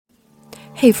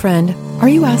Hey friend, are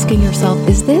you asking yourself,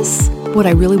 is this what I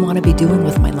really want to be doing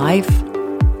with my life?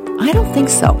 I don't think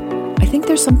so. I think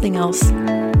there's something else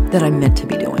that I'm meant to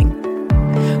be doing.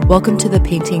 Welcome to the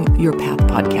Painting Your Path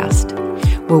podcast,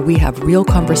 where we have real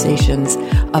conversations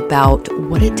about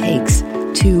what it takes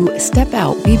to step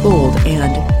out, be bold,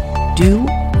 and do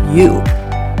you.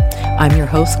 I'm your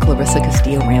host, Clarissa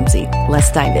Castillo-Ramsey.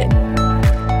 Let's dive in.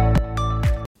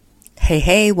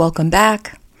 Hey, welcome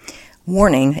back.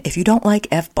 Warning, if you don't like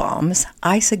F-bombs,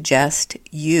 I suggest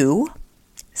you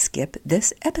skip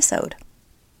this episode.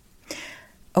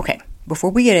 Okay,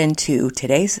 before we get into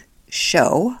today's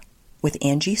show with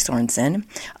Angie Sørensen,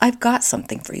 I've got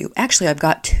something for you. Actually, I've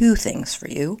got two things for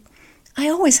you. I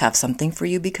always have something for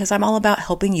you because I'm all about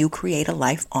helping you create a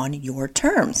life on your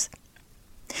terms.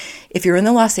 If you're in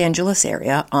the Los Angeles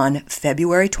area, on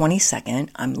February 22nd,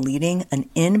 I'm leading an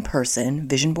in-person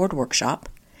vision board workshop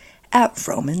at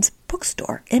Roman's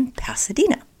Bookstore in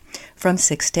Pasadena from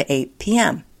 6 to 8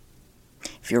 p.m.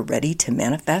 If you're ready to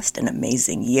manifest an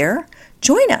amazing year,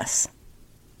 join us.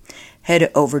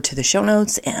 Head over to the show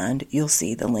notes and you'll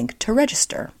see the link to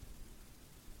register.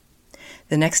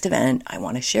 The next event I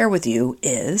want to share with you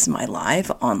is my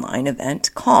live online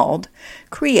event called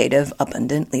Creative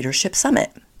Abundant Leadership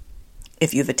Summit.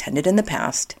 If you've attended in the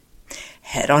past,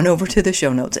 head on over to the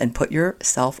show notes and put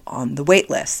yourself on the wait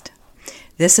list.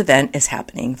 This event is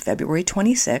happening February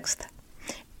 26th,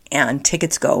 and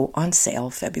tickets go on sale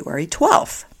February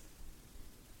 12th.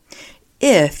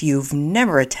 If you've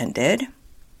never attended,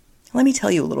 let me tell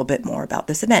you a little bit more about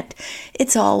this event.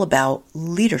 It's all about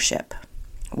leadership.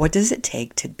 What does it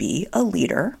take to be a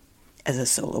leader as a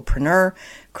solopreneur,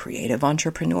 creative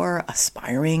entrepreneur,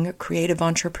 aspiring creative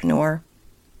entrepreneur?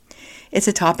 It's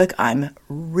a topic I'm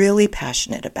really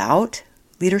passionate about.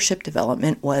 Leadership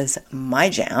development was my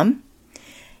jam.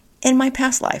 In my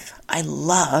past life, I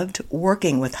loved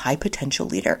working with high potential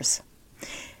leaders.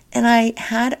 And I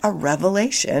had a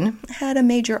revelation, had a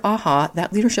major aha,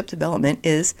 that leadership development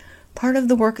is part of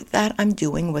the work that I'm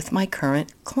doing with my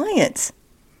current clients.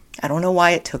 I don't know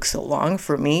why it took so long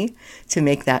for me to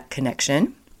make that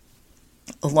connection.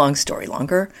 A long story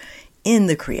longer. In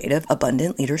the Creative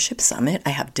Abundant Leadership Summit, I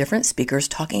have different speakers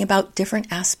talking about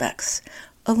different aspects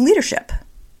of leadership.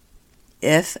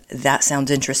 If that sounds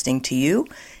interesting to you,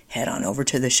 head on over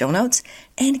to the show notes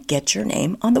and get your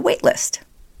name on the wait list.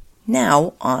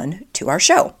 Now on to our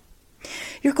show.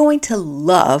 You're going to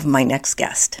love my next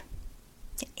guest.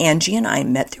 Angie and I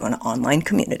met through an online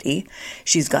community.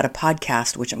 She's got a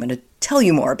podcast, which I'm going to tell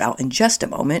you more about in just a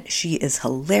moment. She is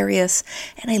hilarious,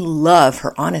 and I love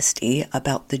her honesty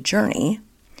about the journey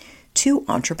to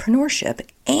entrepreneurship.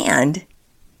 And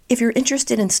if you're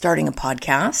interested in starting a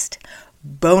podcast,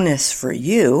 bonus for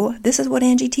you, this is what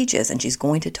Angie teaches, and she's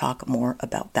going to talk more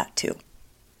about that too.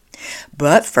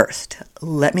 But first,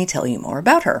 let me tell you more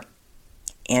about her.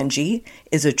 Angie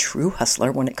is a true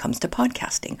hustler when it comes to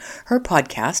podcasting. Her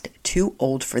podcast, Too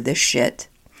Old for This Shit,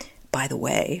 by the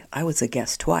way, I was a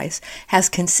guest twice, has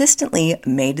consistently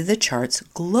made the charts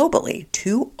globally.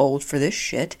 Too Old for This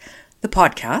Shit, the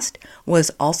podcast, was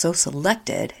also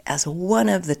selected as one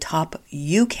of the top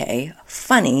UK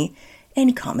funny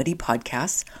and comedy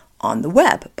podcasts on the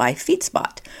web by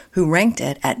FeedSpot, who ranked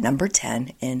it at number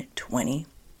 10 in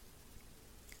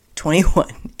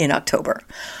 2021 in October.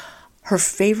 Her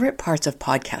favorite parts of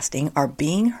podcasting are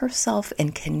being herself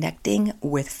and connecting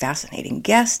with fascinating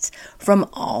guests from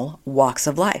all walks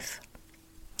of life.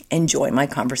 Enjoy my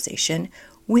conversation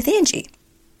with Angie.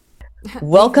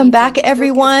 Welcome back,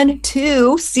 everyone,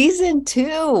 to season 2.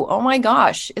 Oh my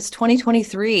gosh, it's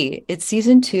 2023. It's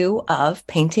season 2 of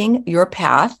Painting Your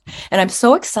Path. And I'm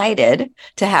so excited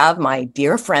to have my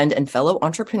dear friend and fellow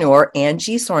entrepreneur,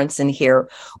 Angie Sørensen, here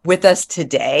with us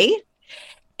today.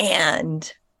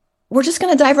 And we're just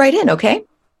going to dive right in, okay?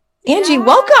 Angie,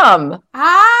 welcome.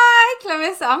 Hi,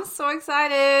 Clarissa. I'm so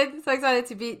excited. So excited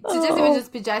to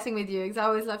just be chatting with you, because I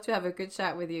always love to have a good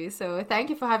chat with you. So thank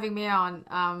you for having me on.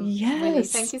 Yes. Really,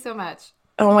 thank you so much.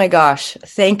 Oh my gosh.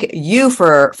 Thank you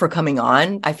for coming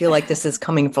on. I feel like this is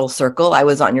coming full circle. I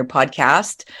was on your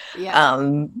podcast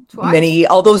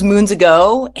all those moons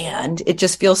ago, and it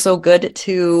just feels so good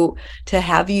to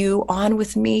have you on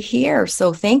with me here.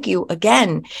 So thank you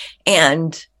again.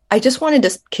 And I just wanted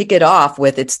to kick it off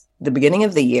with, it's the beginning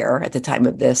of the year at the time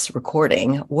of this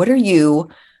recording. What are you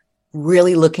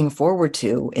really looking forward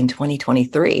to in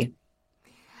 2023?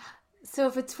 So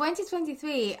for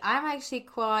 2023, I'm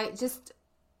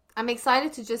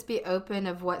excited to just be open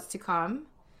of what's to come.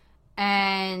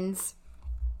 And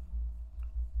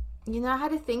you know how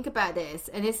to think about this.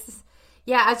 And it's,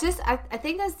 Yeah, I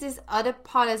think there's this other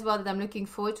part as well that I'm looking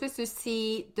forward to, is to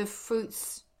see the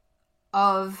fruits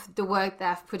of the work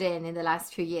that I've put in the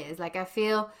last few years. Like, I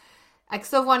feel I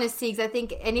sort of want to see, because I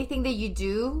think anything that you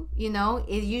do,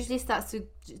 it usually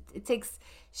it takes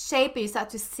shape, and you start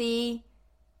to see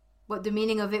what the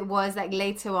meaning of it was like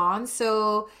later on.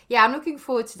 So yeah, I'm looking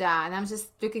forward to that, and I'm just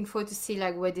looking forward to see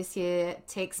like where this year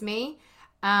takes me.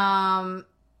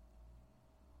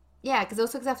 Yeah,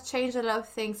 because I've changed a lot of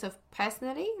things of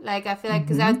personally. Like, I feel like,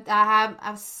 because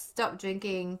I've stopped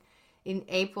drinking in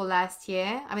April last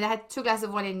year. I mean, I had 2 glasses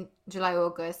of wine in July,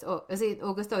 August, or was it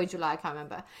August or July? I can't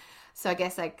remember. So I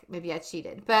guess like maybe I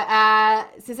cheated. But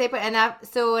since April, and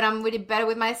I'm really better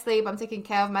with my sleep. I'm taking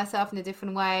care of myself in a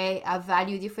different way. I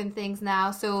value different things now.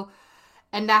 So,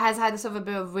 and that has had sort of a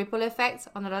bit of ripple effect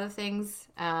on a lot of things.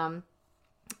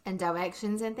 And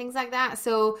directions and things like that.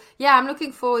 So yeah, I'm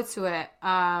looking forward to it.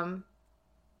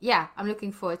 Yeah, I'm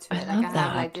looking forward to it. Like, I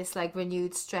have like this like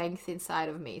renewed strength inside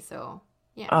of me. So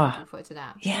yeah, I'm looking forward to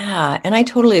that. Yeah, and I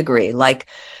totally agree. Like,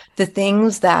 the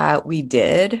things that we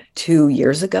did 2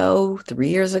 years ago, 3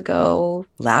 years ago,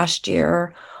 last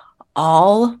year,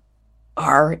 all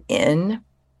are in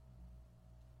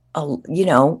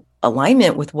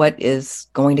alignment with what is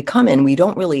going to come. And we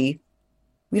don't really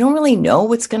know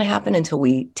what's going to happen until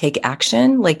we take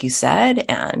action, like you said.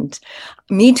 And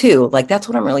me too. Like, that's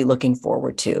what I'm really looking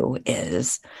forward to,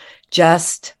 is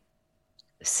just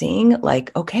seeing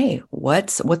like, okay,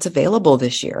 what's available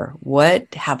this year?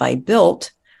 What have I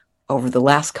built over the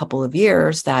last couple of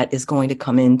years that is going to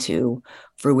come into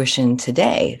fruition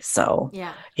today? So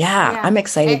yeah. I'm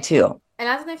excited too. And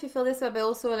I don't know if you feel this way, but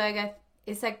also like,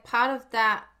 it's like part of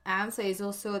that answer is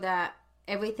also that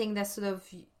everything that's sort of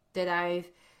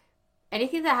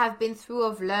anything that I've been through,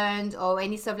 or learned, or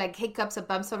any sort of like hiccups or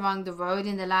bumps along the road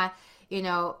in the last,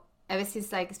 ever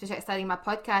since like, especially starting my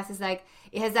podcast, is like,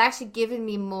 it has actually given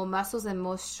me more muscles and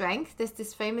more strength. There's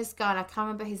this famous guy, and I can't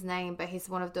remember his name, but he's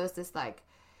one of those that's like,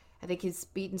 I think he's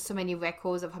beaten so many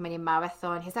records of how many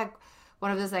marathon. He's like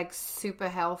one of those like super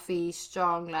healthy,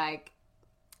 strong, like,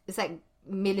 it's like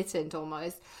militant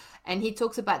almost. And he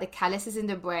talks about the calluses in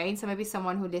the brain. So maybe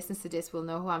someone who listens to this will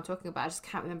know who I'm talking about. I just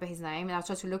can't remember his name. And I'll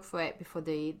try to look for it before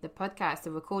the podcast,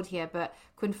 the record here, but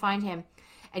couldn't find him.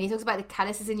 And he talks about the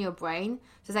calluses in your brain.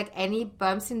 So it's like any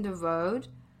bumps in the road,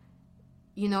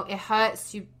 it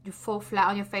hurts. You fall flat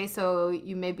on your face, or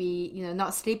you may be,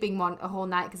 not sleeping a whole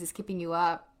night because it's keeping you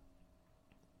up.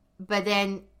 But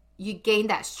then you gain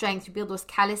that strength. You build those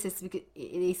calluses. Because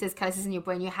he says calluses in your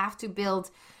brain. You have to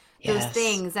build those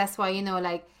things. That's why,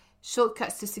 like,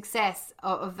 shortcuts to success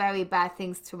are very bad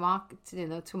things to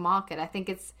market. I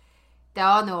think there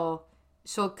are no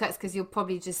shortcuts, because you'll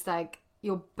probably just like,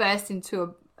 you'll burst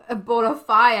into a ball of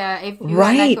fire if you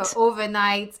are like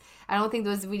overnight. I don't think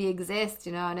those really exist,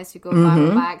 unless you go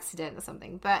viral by accident or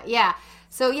something. But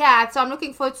so I'm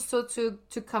looking forward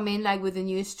to come in like with a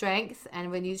new strength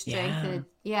and renewed strength. So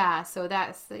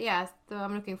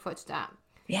I'm looking forward to that.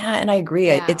 Yeah, and I agree.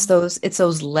 Yeah. It's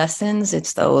those lessons,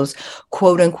 it's those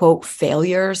quote unquote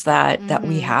failures that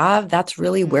we have. That's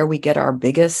really where we get our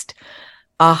biggest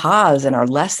ahas and our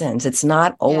lessons. It's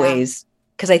not always,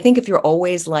 because I think if you're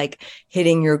always like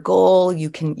hitting your goal, you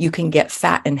can get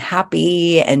fat and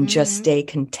happy and just stay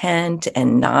content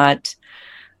and not,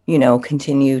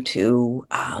 continue to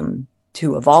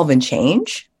evolve and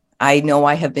change. I know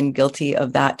I have been guilty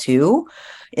of that too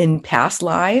in past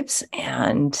lives.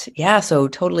 And so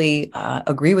totally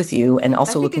agree with you, and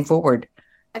also looking forward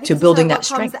to building that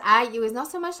strength. What comes at you is not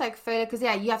so much like failure, because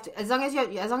you have to, as long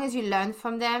as you learn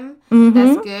from them,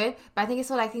 that's good. But I think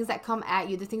it's all like things that come at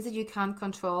you, the things that you can't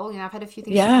control. I've had a few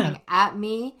things coming at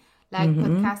me, like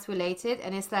podcast related,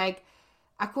 and it's like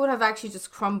I could have actually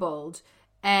just crumbled,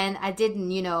 and I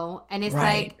didn't, and it's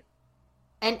like,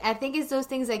 and I think it's those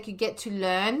things like you get to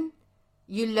learn.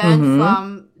 You learn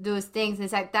from those things. And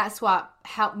it's like, that's what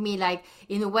helped me, like,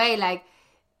 in a way, like,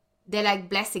 they're like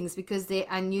blessings, because they're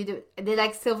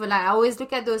like silver lining. I always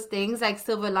look at those things like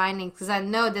silver linings, because I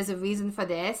know there's a reason for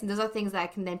this. And those are things that I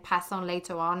can then pass on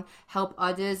later on, help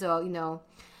others, or,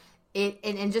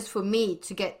 and just for me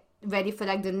to get ready for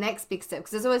like the next big step.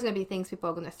 Because there's always going to be things people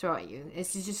are going to throw at you.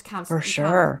 It's you just can't. For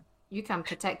sure. You can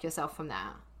protect yourself from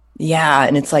that. Yeah.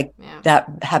 And it's like that,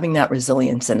 having that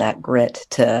resilience and that grit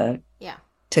to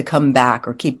come back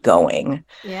or keep going.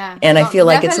 Yeah. And I feel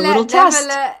like it's a little test.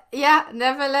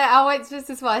 Never let. This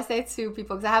is what I say to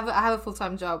people, because I have a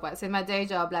full-time job, right? So in my day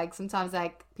job, like sometimes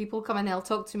like people come and they'll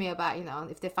talk to me about,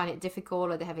 if they find it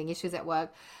difficult or they're having issues at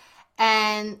work.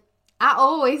 And I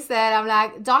always said, I'm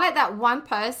like, don't let that one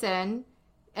person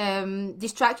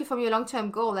distract you from your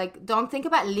long-term goal. Like, don't think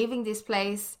about leaving this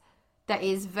place that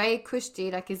is very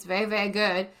cushy, like it's very, very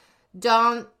good,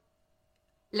 don't,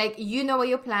 like, you know what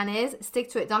your plan is, stick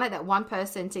to it. Don't let that one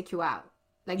person take you out.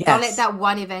 Like, don't let that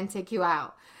one event take you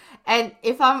out. And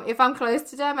if I'm close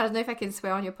to them, I don't know if I can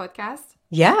swear on your podcast.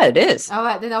 Yeah, it is. All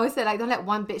right, then I always say, like, don't let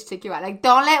one bitch take you out. Like,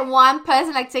 don't let one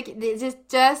person, like, take it.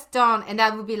 Just don't. And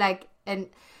that would be, like, and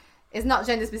it's not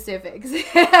gender specific.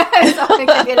 It's something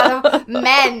that a lot of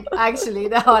men, actually,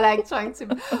 that are, like, trying to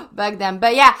bug them.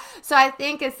 But, yeah, so I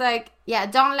think it's, like, yeah,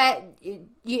 don't let...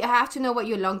 You have to know what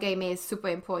your long game is. Super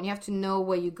important. You have to know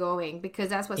where you're going, because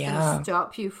that's what's going to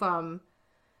stop you from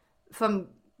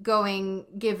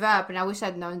give up. And I wish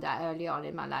I'd known that early on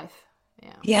in my life.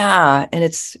 Yeah. And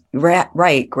it's right.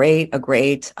 A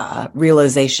great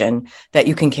realization that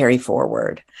you can carry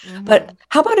forward. Mm-hmm. But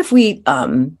how about if we,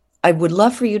 I would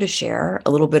love for you to share a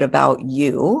little bit about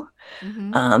you,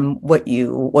 what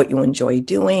you enjoy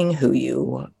doing, who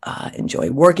you enjoy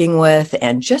working with,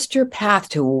 and just your path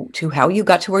to how you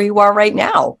got to where you are right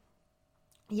now.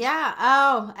 Yeah.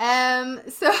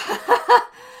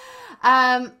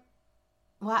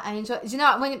 What I enjoy, do you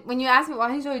know, when you ask me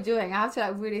what I enjoy doing, I have to,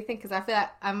 like, really think, because I feel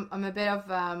like I'm a bit of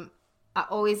I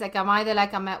always, like, I'm either,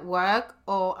 like, I'm at work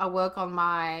or I work on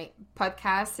my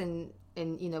podcast and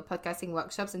podcasting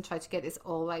workshops and try to get this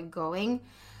all, like, going.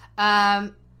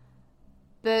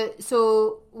 But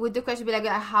so would the question be like,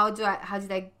 how did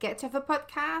I get to have a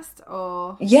podcast?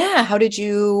 Or how did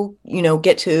you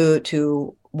get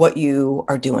to what you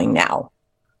are doing now?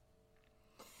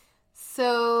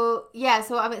 So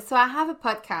I have a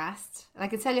podcast, and I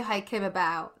can tell you how it came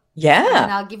about. Yeah.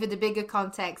 And I'll give you the bigger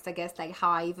context, I guess, like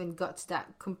how I even got to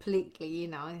that completely,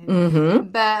 Mm-hmm.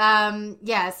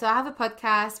 But so I have a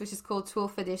podcast which is called Tool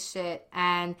for This Shit,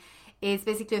 and it's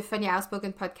basically a funny,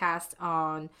 outspoken podcast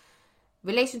on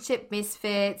relationship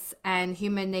misfits and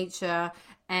human nature,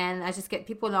 and I just get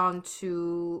people on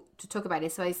to talk about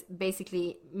it. So it's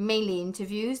basically mainly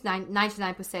interviews.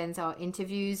 99% are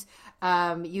interviews.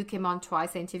 You came on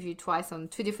twice. I interviewed twice on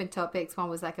 2 different topics. One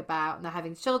was, like, about not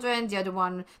having children.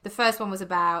 The first one was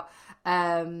about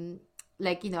how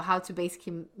to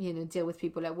basically deal with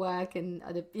people at work and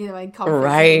other in conflicts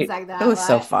and things like that. That was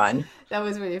so fun. That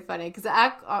was really funny, because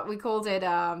we called it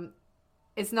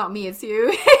it's not me, it's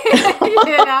you.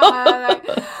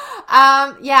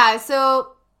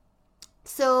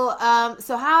 So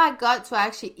how I got to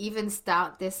actually even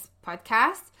start this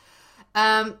podcast.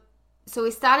 So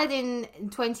we started in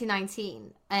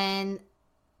 2019, and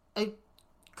a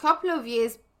couple of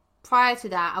years prior to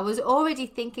that, I was already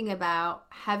thinking about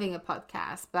having a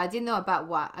podcast, but I didn't know about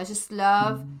what. I just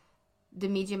love the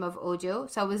medium of audio.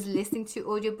 So I was listening to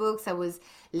audiobooks, I was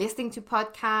listening to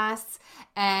podcasts,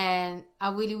 and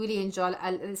I really, really enjoy it.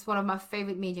 It's one of my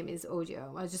favorite medium is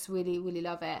audio. I just really, really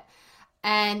love it.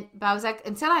 But I was like,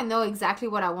 until I know exactly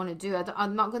what I want to do,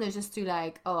 I'm not going to just do,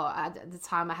 like, at the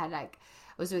time I had, like,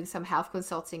 I was doing some health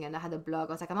consulting and I had a blog.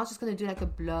 I was like, I'm not just going to do, like, a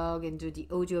blog and do the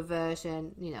audio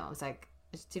version. I was like,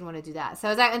 I just didn't want to do that. So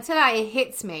I was like, until it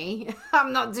hits me,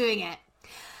 I'm not doing it.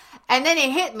 And then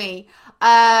it hit me.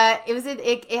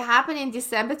 It happened in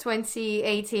December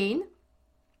 2018,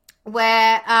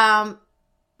 where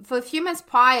for a few months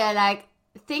prior, like,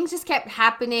 things just kept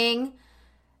happening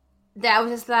that I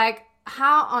was just like,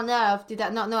 how on earth did I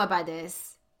not know about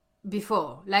this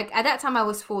before? Like, at that time I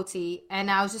was 40, and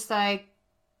I was just like,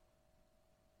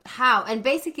 how? And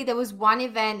basically there was one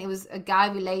event, it was a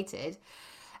guy related,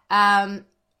 and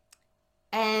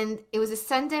it was a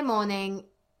Sunday morning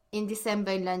in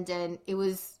December in London. It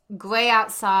was grey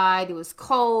outside, it was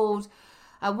cold.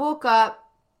 I woke up,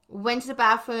 went to the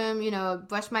bathroom,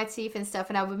 brushed my teeth and stuff,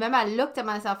 and I remember I looked at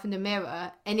myself in the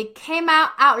mirror, and it came out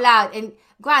loud. And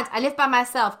Grant, I live by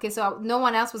myself, okay, so no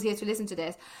one else was here to listen to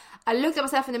this. I looked at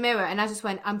myself in the mirror and I just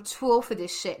went, I'm too old for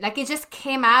this shit. Like, it just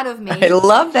came out of me. I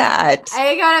love that.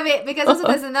 I got it, because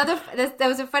also there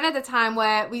was a friend at the time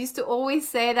where we used to always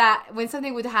say that when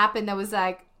something would happen that was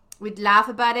like, we'd laugh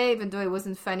about it even though it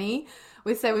wasn't funny.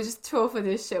 We'd say, we're just too old for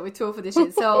this shit. We're too old for this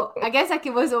shit. So I guess, like,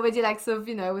 it was already, like, sort of,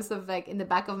 it was sort of, like, in the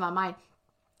back of my mind.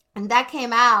 And that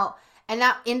came out. And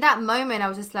in that moment, I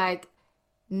was just like,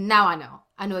 now I know.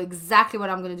 I know exactly what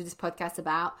I'm going to do this podcast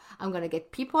about. I'm going to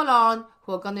get people on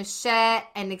who are going to share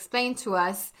and explain to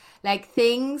us, like,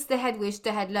 things they had wished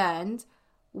they had learned,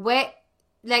 where,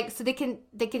 like, so they can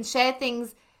share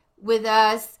things with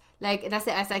us, like, and that's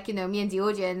it, as, like, me and the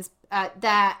audience,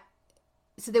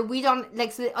 so that we don't,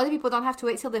 like, so that other people don't have to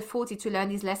wait till they're 40 to learn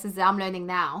these lessons that I'm learning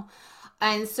now.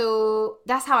 And so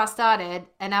that's how I started.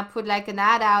 And I put, like, an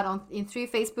ad out in 3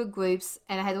 Facebook groups,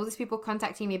 and I had all these people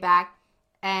contacting me back.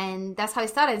 And that's how it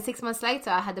started. 6 months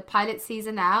later, I had the pilot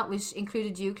season out, which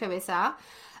included you, Clarissa.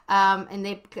 And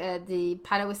the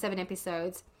pilot was 7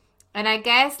 episodes. And I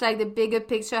guess like the bigger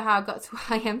picture, how I got to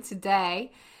where I am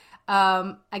today,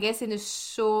 I guess in a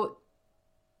short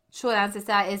answer to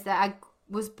that is that I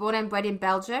was born and bred in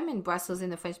Belgium, in Brussels, in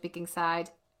the French-speaking side.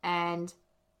 And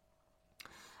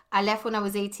I left when I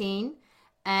was 18.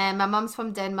 And my mom's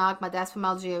from Denmark, my dad's from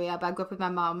Algeria, but I grew up with my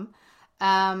mom.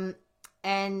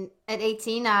 And at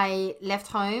 18, I left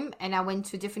home and I went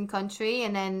to a different country.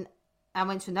 And then I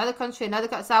went to another country.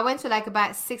 So I went to like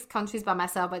about 6 countries by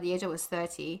myself by the age I was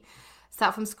 30.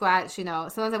 Start from scratch, you know.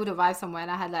 Sometimes I would arrive somewhere and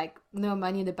I had like no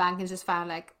money in the bank and just found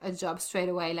like a job straight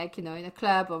away, like, you know, in a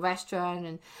club or restaurant.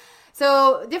 And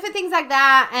so different things like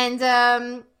that.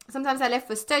 And sometimes I left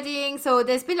for studying. So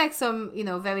there's been like some, you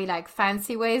know, very like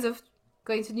fancy ways of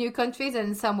going to new countries,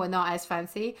 and some were not as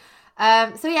fancy.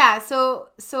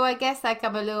 So I guess like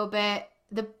I'm a little bit,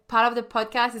 the part of the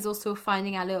podcast is also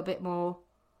finding out a little bit more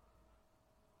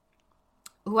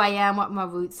who I am, what my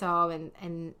roots are,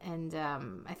 and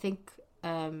I think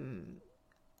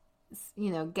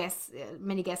you know,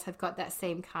 many guests have got that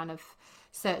same kind of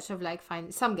search of like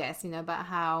find some guests, you know, about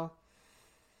how,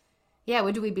 yeah,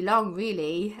 where do we belong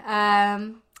really?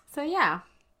 So yeah.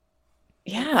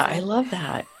 Yeah, I love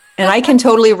that. And I can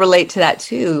totally relate to that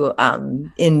too.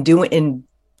 In doing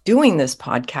this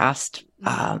podcast,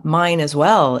 mine as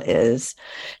well is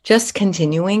just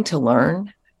continuing to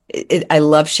learn. I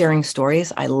love sharing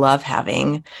stories. I love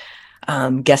having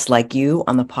guests like you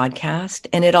on the podcast.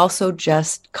 And it also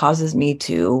just causes me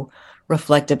to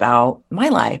reflect about my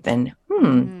life and,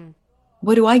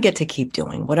 what do I get to keep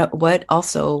doing? What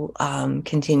also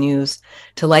continues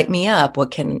to light me up?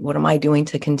 What am I doing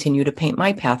to continue to paint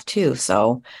my path too?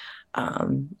 So,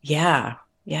 yeah,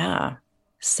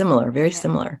 similar, very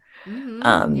similar.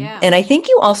 And I think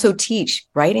you also teach,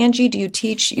 right, Angie? Do you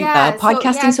teach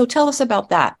podcasting? So tell us about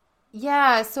that.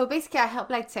 Yeah, so basically I help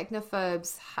like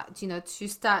technophobes, you know, to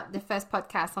start the first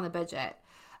podcast on a budget.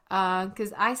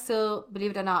 Because I still,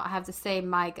 believe it or not, have the same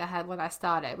mic I had when I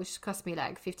started, which cost me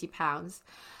like £50.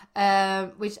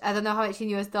 Which I don't know how much in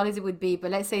US dollars it would be,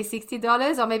 but let's say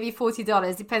 $60 or maybe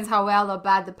 $40, depends how well or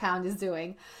bad the pound is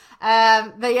doing.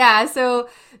 But yeah, so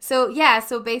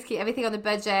basically everything on the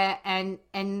budget and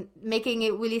making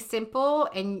it really simple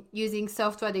and using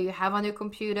software that you have on your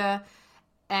computer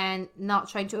and not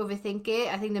trying to overthink it.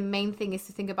 I think the main thing is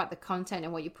to think about the content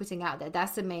and what you're putting out there.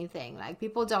 That's the main thing. Like,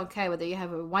 people don't care whether you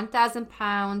have a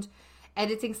 £1,000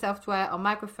 editing software or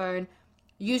microphone.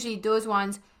 Usually those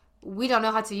ones, we don't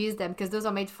know how to use them because those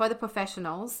are made for the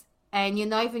professionals, and you're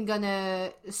not even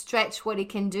gonna stretch what it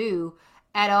can do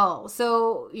at all.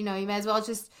 So, you know, you may as well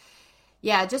just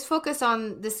focus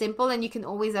on the simple, and you can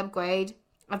always upgrade.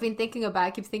 I've been thinking about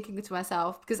it, keep thinking to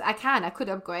myself, because I could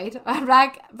upgrade. I'm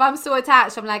like, but I'm so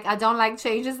attached. I'm like, I don't like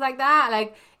changes like that.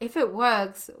 Like, if it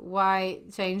works, why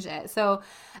change it? So,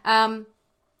 and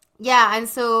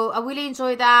so I really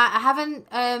enjoy that. I haven't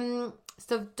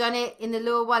sort of done it in a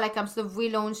little while. Like, I'm sort of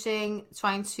relaunching,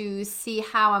 trying to see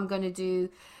how I'm going to do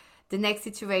the next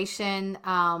iteration.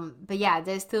 But yeah,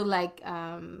 there's still like,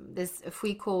 there's a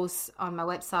free course on my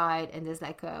website, and there's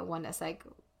like one that's like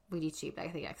really cheap, I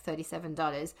think like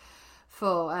 $37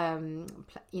 for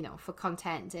for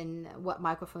content and what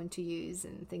microphone to use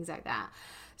and things like that.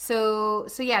 So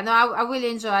yeah, no, I really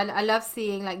enjoy. I love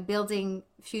seeing like building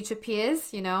future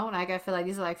peers, you know, like I feel like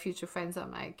these are like future friends.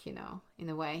 I'm like, you know, in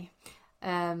a way.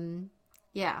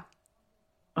 Yeah.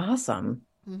 Awesome.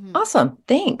 Awesome.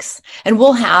 Thanks. And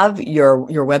we'll have your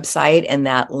website and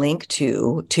that link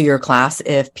to your class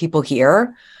if people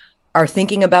here are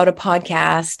thinking about a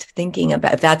podcast, thinking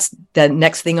about if that's the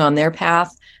next thing on their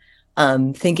path,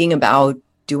 thinking about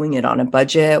doing it on a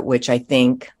budget, which I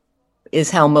think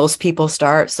is how most people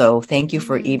start. So thank you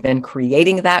for even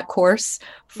creating that course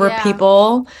for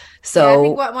people. So yeah, I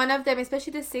think one of them,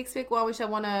 especially the 6-week one, which I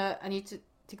need to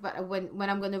think about when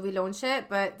I'm going to relaunch it,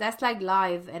 but that's like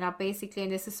live, and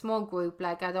and it's a small group.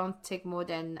 Like, I don't take more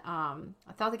than, I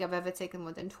don't think I've ever taken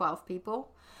more than 12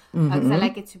 people. Because I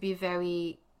like it to be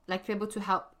very, like, to be able to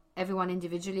help everyone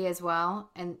individually as well,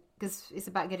 and because it's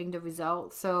about getting the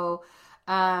results. So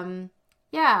and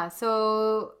I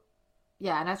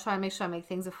try and make sure I make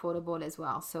things affordable as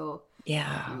well. So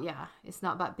yeah, it's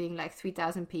not about being like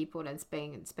 3,000 people and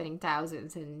spending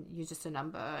thousands, and you're just a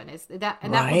number, and that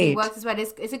really works as well.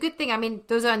 It's a good thing. I mean,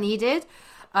 those are needed,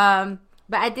 but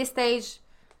at this stage,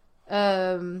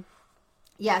 so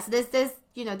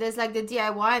there's like the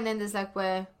DIY, and then there's like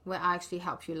where I actually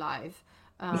help you live.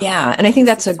 And I think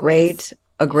that's a great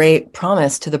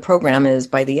promise to the program is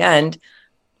by the end,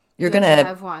 you're going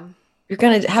to you're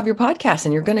going to have your podcast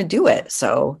and you're going to do it.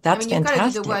 So that's you've got to do the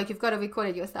fantastic. work. You've got to record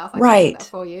it yourself. I Right. can do that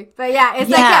for you. But yeah, it's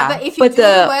but if you do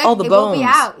the work, all the it bones. will be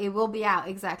out. It will be out.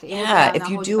 Exactly. It will be out, if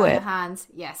you do it. Your hands.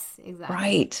 Yes, exactly.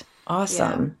 Right.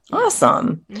 Awesome. Yeah.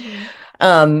 Awesome.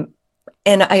 Mm-hmm.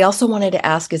 And I also wanted to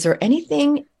ask, is there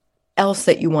anything else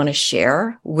that you want to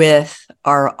share with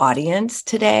our audience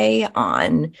today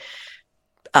on,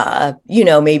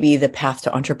 maybe the path to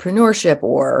entrepreneurship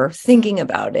or thinking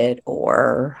about it,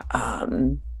 or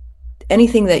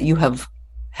anything that you have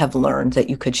learned that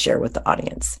you could share with the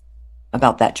audience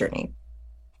about that journey?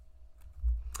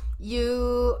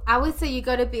 I would say you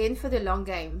got to be in for the long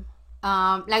game.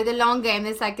 Like the long game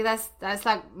is like, that's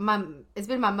like it's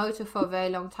been my motto for a very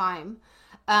long time.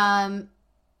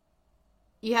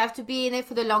 You have to be in it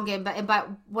for the long game. But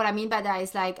what I mean by that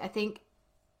is, like, I think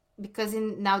because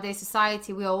in nowadays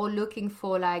society, we are all looking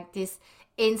for like this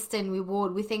instant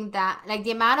reward. We think that, like,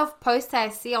 the amount of posts I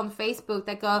see on Facebook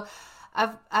that go,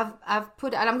 I've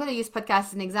put, and I'm going to use podcasts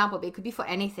as an example, but it could be for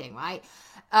anything, right?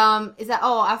 Is that,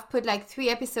 I've put like 3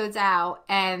 episodes out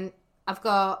and I've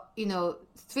got, 3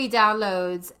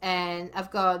 downloads and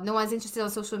I've got no one's interested on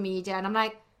social media. And I'm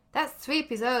like, that's 3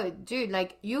 episodes, dude.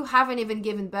 Like, you haven't even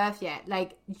given birth yet.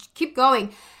 Like, keep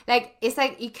going. Like, it's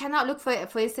like you cannot look for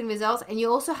instant results. And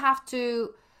you also have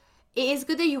to, it is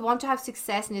good that you want to have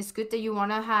success, and it's good that you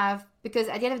want to have, because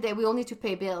at the end of the day, we all need to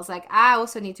pay bills. Like, I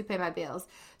also need to pay my bills.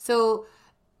 So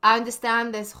I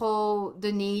understand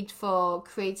the need for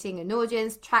creating an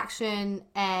audience, traction,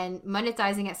 and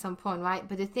monetizing at some point, right?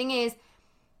 But the thing is,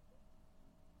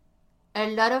 a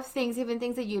lot of things, even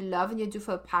things that you love and you do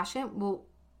for a passion,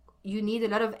 you need a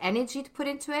lot of energy to put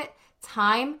into it.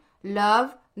 Time,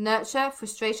 love, nurture,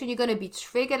 frustration. You're going to be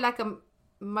triggered like a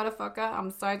motherfucker.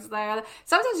 I'm sorry to say that.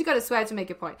 Sometimes you got to swear to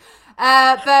make a point.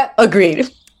 But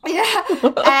agreed. Yeah.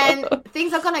 And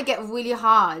things are going to get really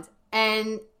hard.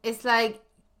 And it's like,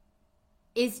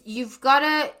 you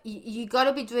gotta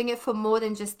be doing it for more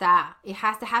than just that. There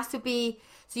has to be,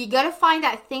 so you gotta find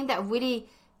that thing that really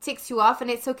ticks you off.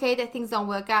 And it's okay that things don't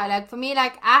work out. Like, for me,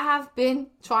 like, I have been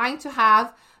trying to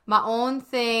have my own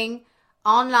thing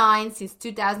online since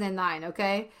 2009.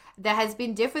 Okay, there has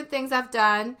been different things I've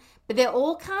done, but they're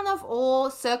all kind of all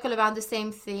circle around the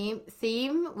same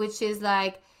theme, which is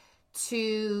like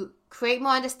to create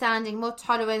more understanding, more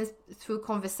tolerance through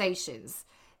conversations.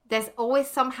 There's always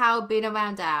somehow been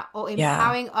around that, or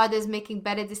empowering others, making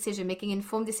better decisions, making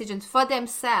informed decisions for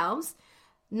themselves,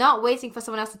 not waiting for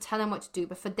someone else to tell them what to do,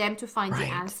 but for them to find the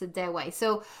answer their way.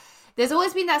 So there's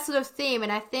always been that sort of theme.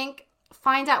 And I think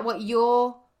find out what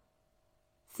your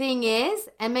thing is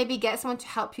and maybe get someone to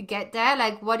help you get there.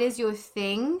 Like, what is your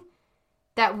thing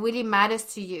that really matters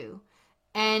to you?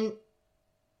 So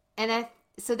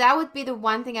that would be the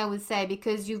one thing I would say,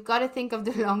 because you've got to think of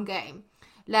the long game.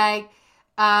 Like,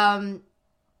 and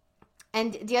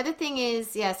the other thing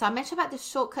is, so I mentioned about the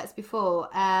shortcuts before,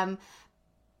 but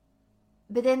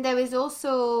then there is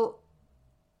also,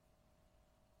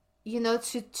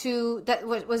 to that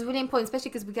was really important, especially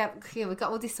because we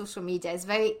got all this social media. It's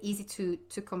very easy to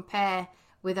compare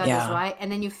with others, right?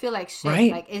 And then you feel like shit.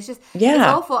 Right. Like, it's just, it's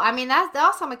awful. I mean, there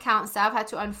are some accounts that I've had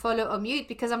to unfollow or mute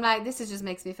because I'm like, just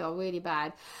makes me feel really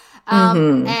bad.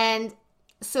 And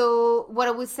so what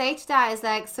I would say to that is,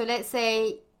 like, so let's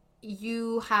say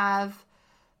you want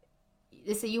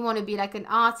to be like an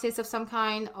artist of some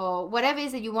kind, or whatever it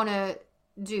is that you want to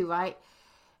do, right?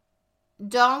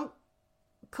 Don't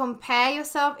compare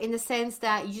yourself in the sense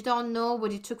that you don't know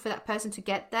what it took for that person to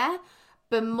get there.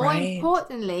 But more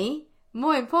importantly,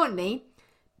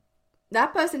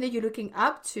 that person that you're looking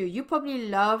up to, you probably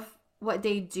love what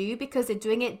they do because they're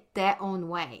doing it their own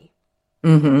way.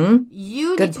 You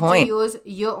need to do yours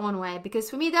your own way. Because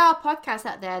for me, there are podcasts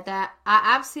out there that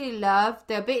I absolutely love.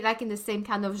 They're a bit like in the same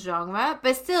kind of genre,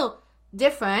 but still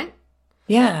different.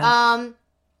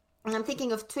 And I'm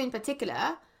thinking of 2 in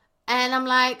particular, and I'm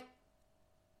like,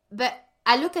 but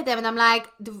I look at them and I'm like,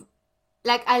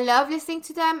 I love listening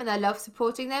to them and I love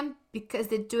supporting them because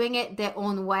they're doing it their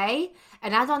own way,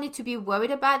 and I don't need to be worried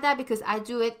about that because I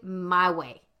do it my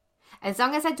way. As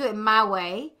long as I do it my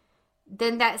way,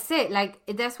 then that's it. Like,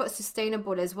 that's what's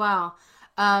sustainable as well.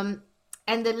 And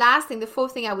the last thing, the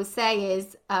 4th thing I would say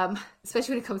is,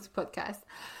 especially when it comes to podcasts,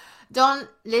 don't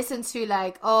listen to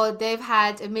like, they've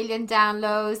had 1 million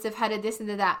downloads, they've had a this and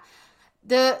that.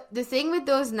 The thing with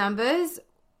those numbers,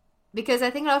 because I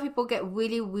think a lot of people get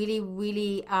really, really,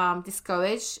 really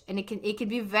discouraged, and it can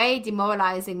be very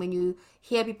demoralizing when you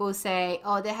hear people say,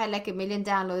 they had like 1 million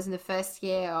downloads in the first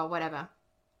year or whatever.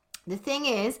 The thing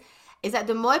is that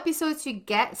the more episodes you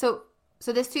get, so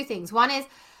there's 2 things. One is,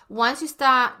 once you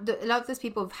start, a lot of those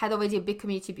people have had already a big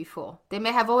community before. They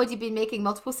may have already been making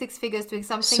multiple six figures doing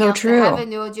something So else. true. They have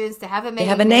an audience. They have a They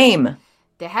have a name.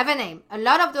 They have a name. A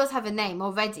lot of those have a name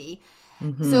already.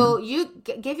 Mm-hmm. So you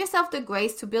give yourself the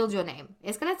grace to build your name.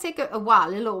 It's going to take a while,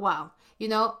 a little while, you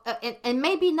know, and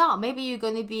maybe not. Maybe you're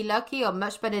going to be lucky or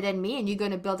much better than me and you're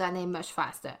going to build that name much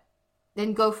faster.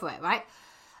 Then go for it, right?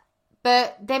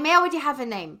 But they may already have a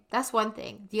name. That's one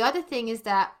thing. The other thing is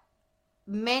that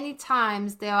many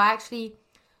times they are actually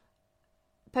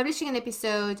publishing an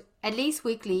episode at least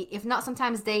weekly, if not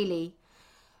sometimes daily.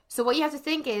 So what you have to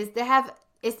think is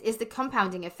is the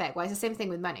compounding effect, right? It's the same thing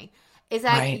with money. It's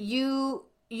like Right.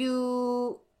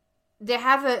 they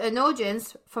have an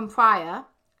audience from prior,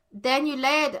 then you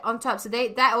lay it on top. So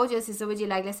that audience is already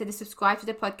like, let's say they subscribe to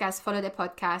the podcast, follow the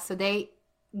podcast, so they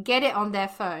get it on their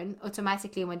phone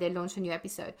automatically when they launch a new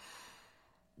episode.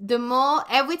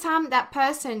 Every time that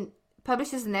person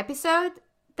publishes an episode,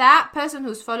 that person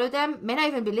who's followed them may not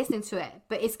even be listening to it,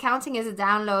 but it's counting as a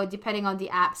download depending on the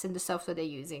apps and the software they're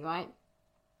using, right?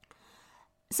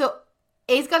 So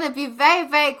it's going to be very,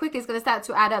 very quick. It's going to start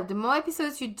to add up. The more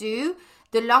episodes you do,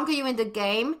 the longer you're in the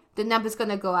game, the number's going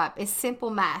to go up. It's simple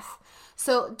math.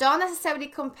 So don't necessarily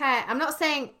compare. I'm not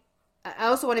saying, I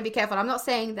also want to be careful. I'm not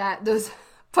saying that those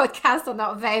podcasts are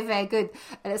not very, very good.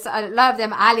 A lot of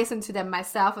them, I listen to them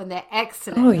myself and they're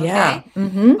excellent. Oh, yeah. Okay?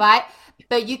 Mm-hmm. Right?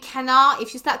 But you cannot,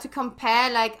 if you start to compare,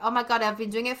 like, oh my God, I've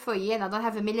been doing it for a year and I don't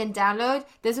have 1 million downloads,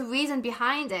 there's a reason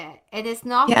behind it. And it's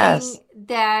nothing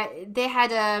that they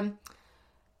had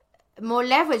more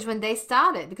leverage when they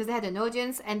started because they had an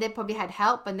audience and they probably had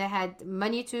help and they had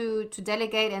money to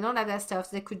delegate and all of that stuff.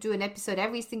 So they could do an episode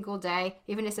every single day,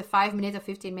 even if it's a 5-minute or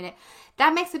 15-minute.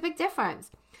 That makes a big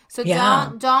difference. So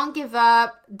don't give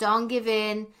up, don't give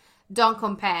in, don't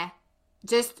compare.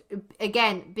 Just,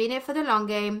 again, be in it for the long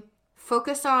game.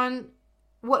 Focus on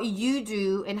what you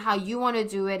do and how you want to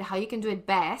do it, how you can do it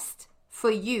best for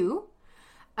you.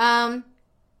 And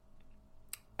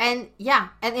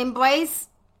embrace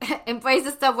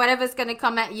the stuff, whatever's going to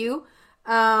come at you,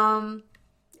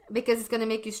 because it's going to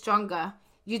make you stronger.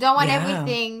 You don't want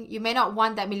everything. You may not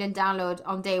want that 1 million download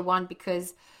on day one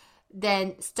because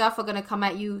then stuff are going to come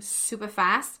at you super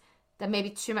fast. That may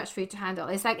be too much for you to handle.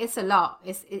 It's like, it's a lot.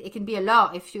 It can be a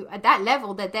lot. If you, at that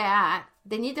level that they're at,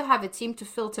 they need to have a team to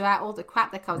filter out all the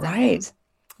crap that comes at them. Right.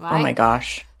 Oh my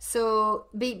gosh. So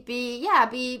be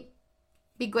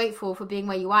grateful for being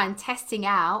where you are and testing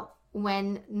out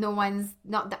when no one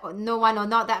or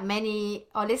not that many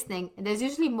are listening. And there's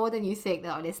usually more than you think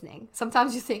that are listening.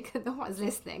 Sometimes you think no one's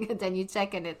listening and then you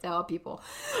check and there are people.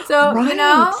 So, you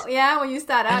know, when you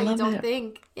start out, you don't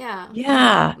think. Yeah.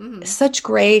 Mm-hmm. Such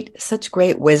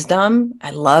great wisdom. I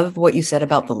love what you said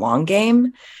about the long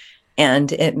game.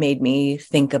 And it made me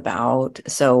think about,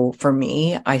 so for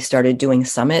me, I started doing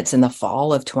summits in the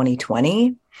fall of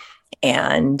 2020.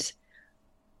 And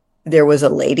there was a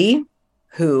lady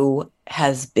who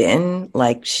has been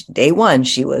like day one,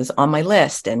 she was on my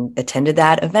list and attended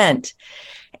that event.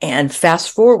 And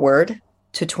fast forward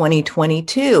to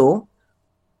 2022,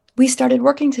 we started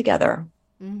working together.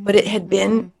 Mm-hmm. But it had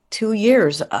been 2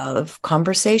 years of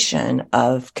conversation,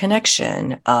 of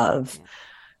connection, of,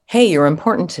 hey, you're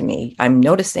important to me. I'm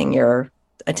noticing you're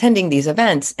attending these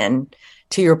events. And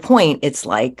to your point, it's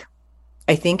like,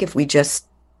 I think if we just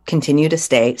continue to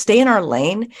stay in our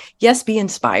lane, yes, be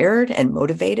inspired and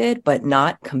motivated, but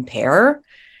not compare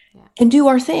and do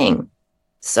our thing.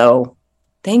 So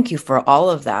thank you for all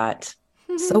of that.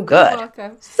 So good. You're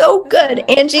welcome. So good,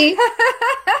 Angie.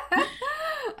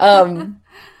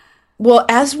 Well,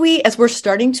 as we're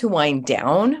starting to wind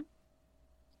down,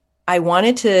 I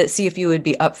wanted to see if you would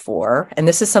be up for, and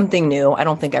this is something new. I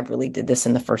don't think I've really did this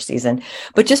in the first season,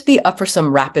 but just be up for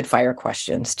some rapid fire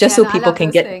questions, just so people can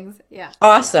get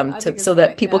awesome, so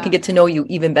that people can get to know you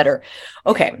even better.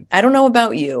 Okay. I don't know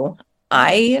about you.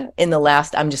 In the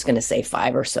last, I'm just going to say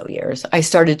 5 or so years, I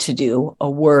started to do a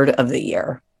word of the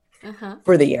year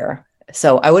for the year.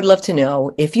 So I would love to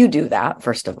know if you do that,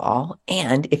 first of all,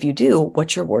 and if you do,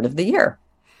 what's your word of the year?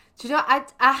 Do you know,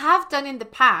 I have done in the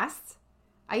past.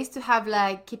 I used to have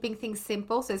like keeping things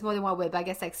simple. So it's more than one word, but I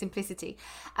guess like simplicity.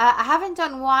 I haven't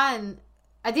done one.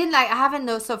 I haven't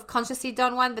sort of consciously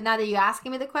done one, but now that you're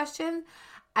asking me the question,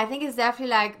 I think it's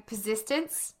definitely like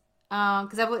persistence.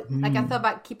 Because I thought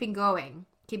about keep going,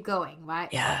 right?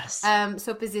 Yes.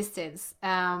 So persistence. But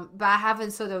I haven't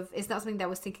it's not something that I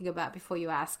was thinking about before you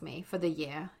asked me for the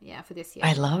year. Yeah, for this year.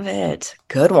 I love it.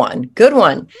 Good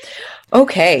one.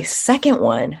 Okay. Second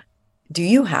one. Do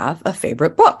you have a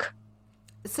favorite book?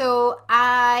 So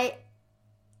I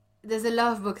there's a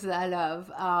lot of books that I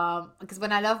love, because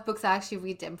when I love books, I actually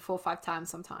read them 4 or 5 times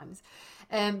sometimes.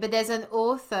 But there's an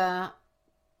author,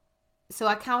 so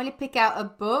I can't really pick out a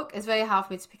book. It's very hard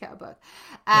for me to pick out a book.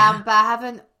 But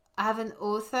I have an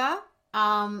author.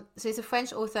 So he's a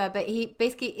French author, but he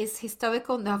basically is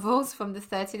historical novels from the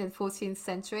 13th and 14th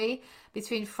century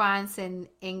between France and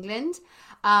England.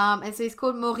 And so he's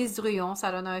called Maurice Druon. So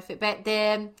I don't know if it, but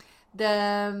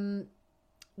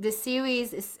the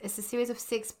series is a series of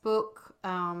 6 books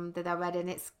that I read, and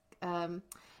it's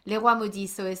Les Rois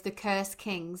Maudits, so it's the Cursed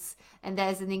Kings, and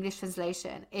there's an English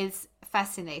translation. It's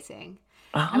fascinating.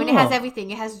 I mean, it has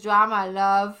everything. It has drama,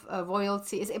 love,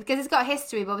 royalty. Because it's got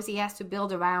history, but obviously he has to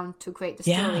build around to create the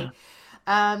story.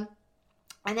 And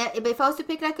then, if I was to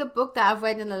pick like a book that I've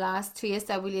read in the last 2 years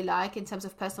that I really like in terms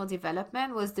of personal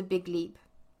development, was The Big Leap.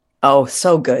 Oh,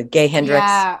 so good. Gay Hendricks.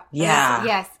 Yeah.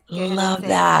 Yes. Love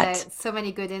that. So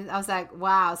many good. And I was like,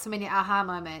 wow, so many aha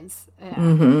moments. Yeah.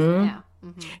 Mm-hmm.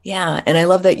 Yeah. And I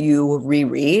love that you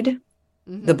reread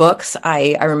the books.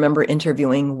 I remember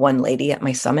interviewing one lady at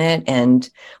my summit, and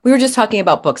we were just talking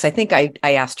about books. I think I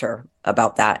asked her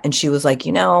about that, and she was like,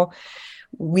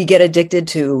 we get addicted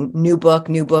to new book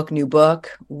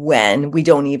when we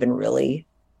don't even really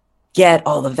get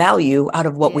all the value out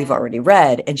of what we've already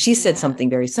read. And she said something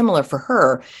very similar for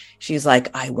her. She's like,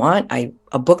 I want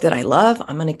a book that I love.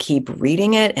 I'm going to keep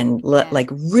reading it and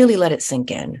really let it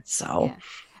sink in. So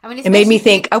I mean, it made me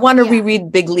think I want to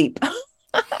reread Big Leap.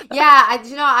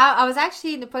 I was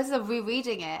actually in the process of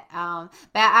rereading it. But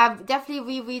I've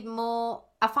definitely reread more.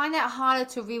 I find it harder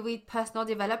to reread personal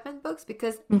development books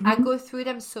because I go through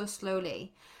them so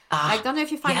slowly. I don't know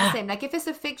if you find the same. Like if it's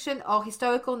a fiction or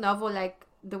historical novel, like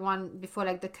the one before,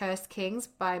 like The Cursed Kings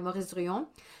by Maurice Druon,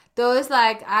 those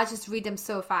I just read them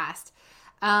so fast.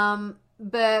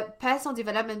 But personal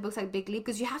development books like Big Leap,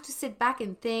 because you have to sit back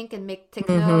and think and take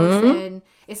notes, and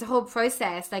it's a whole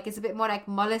process. Like it's a bit more like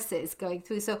molasses going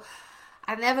through. So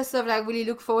I never sort of really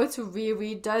look forward to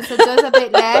reread those. So those a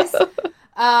bit less. But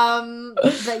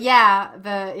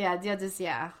the others,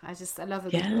 I love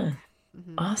a good book.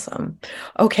 Awesome.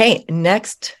 Okay,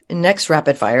 next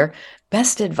rapid fire.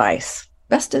 Best advice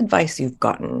you've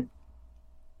gotten.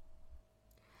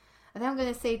 I think I'm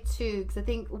gonna say 2, because I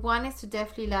think one is to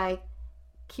definitely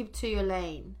keep to your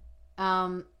lane,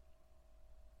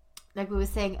 like we were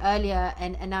saying earlier,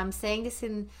 and I'm saying this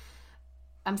and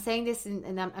I'm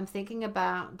thinking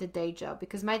about the day job,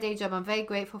 because my day job, I'm very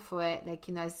grateful for it.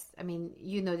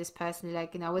 This personally,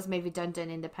 I was made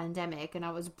redundant in the pandemic, and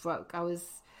I was broke.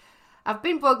 I've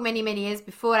been broke many years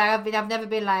before. I've never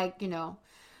been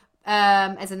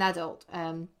as an adult,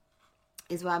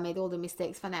 is where I made all the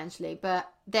mistakes financially. But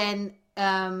then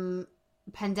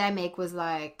pandemic was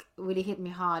really hit me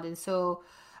hard, and so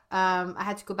I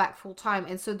had to go back full time.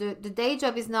 And so the day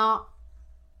job is not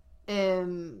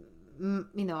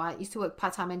I used to work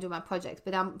part-time and do my projects,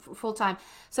 but I'm full-time.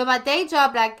 So my day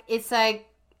job,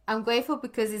 I'm grateful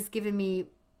because it's given me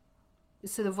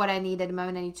sort of what I need at the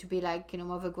moment. I need to be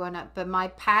more of a grown-up. But my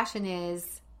passion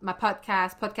is my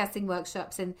podcasting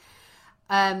workshops, and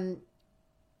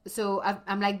so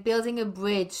I'm building a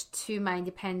bridge to my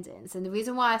independence. And the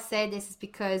reason why I say this is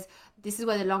because this is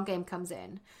where the long game comes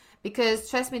in. Because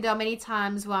trust me, there are many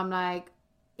times where I'm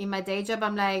in my day job,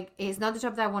 it's not the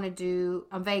job that I want to do.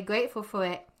 I'm very grateful for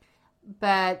it,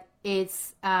 but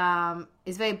it's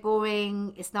very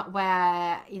boring. It's not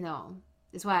where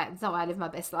it's not where I live my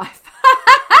best life.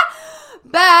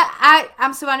 But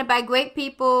I'm surrounded by great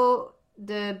people.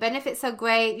 The benefits are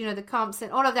great, the comps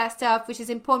and all of that stuff, which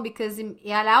is important because it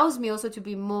allows me also to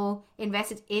be more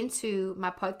invested into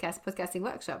my podcasting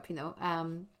workshop,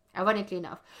 ironically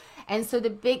enough. And so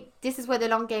this is where the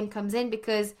long game comes in,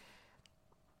 because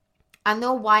I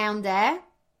know why I'm there,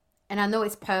 and I know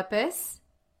its purpose,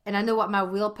 and I know what my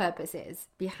real purpose is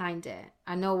behind it.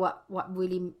 I know what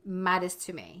really matters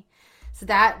to me. So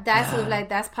that's sort of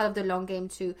that's part of the long game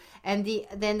too. And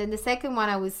then the second one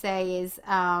I would say is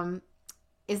not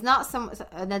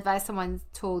an advice someone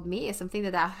told me. It's something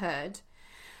that I heard,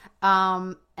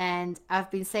 and I've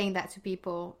been saying that to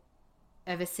people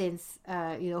ever since.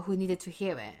 Who needed to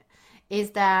hear it,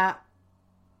 is that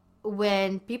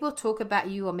when people talk about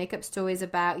you or make up stories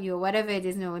about you or whatever it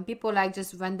is, when people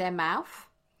just run their mouth,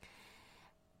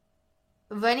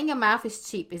 running a mouth is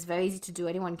cheap. It's very easy to do.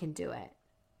 Anyone can do it.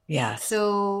 Yeah.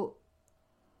 So,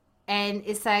 and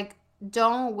it's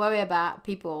don't worry about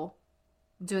people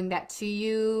doing that to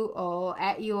you or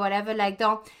at you or whatever.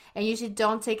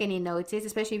 Don't take any notice,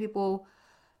 especially if people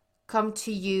come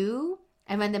to you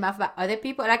and run their mouth about other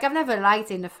people. I've never liked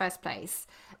it in the first place.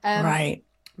 Right.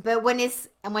 But when it's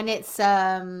pointed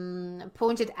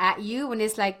at you, when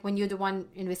it's like when you're the one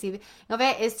in receiving of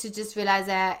it, is to just realize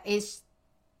that it's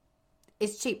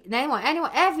cheap. And anyone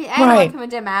Right. can run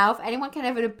their mouth. Anyone can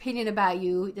have an opinion about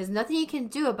you. There's nothing you can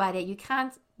do about it. You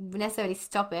can't necessarily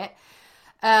stop it.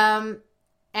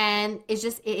 And it's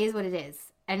just, it is what it is,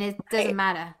 and it doesn't Right.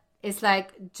 matter. It's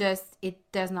like, just, it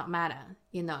does not matter.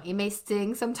 You know, it may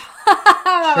sting sometimes,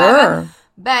 Sure.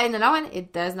 but in the long run,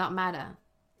 it does not matter.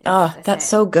 Oh, That's that's it.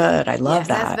 so good. I love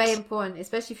Yeah, that's very that. important,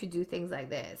 especially if you do things like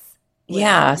this, where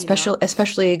Yeah, you know.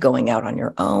 especially going out on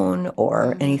your own or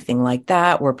Mm-hmm. anything like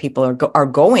that, where people are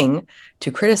going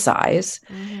to criticize.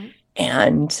 Mm-hmm.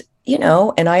 And,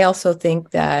 and I also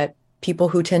think that people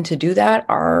who tend to do that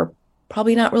are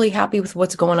probably not really happy with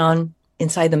what's going on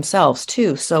inside themselves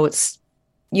too. So it's,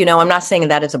 I'm not saying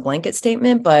that as a blanket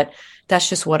statement, but that's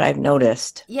just what I've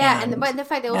noticed. Yeah, and And but the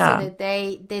fact also yeah, that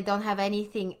they don't have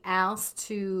anything else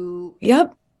to,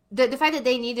 yep, the fact that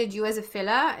they needed you as a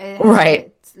filler, it has a right.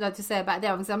 bit lot to say about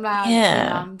them. Because I'm like,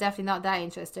 Yeah. I'm definitely not that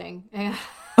interesting. Right.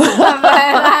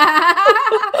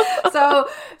 so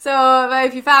but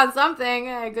if you found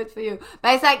something, good for you.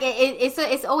 But it's like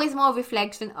it's always more a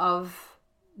reflection of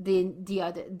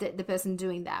the person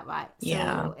doing that, right?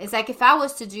 Yeah. So it's like, if I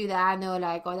was to do that, I know,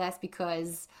 like, oh, that's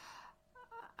because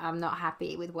I'm not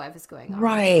happy with whatever's going on for me,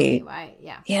 Right. right?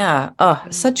 Yeah. Yeah. Oh,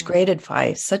 such Mm-hmm. great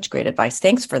advice. Such great advice.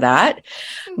 Thanks for that.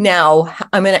 Now,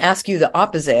 I'm going to ask you the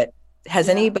opposite. Has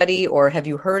Yeah. anybody or have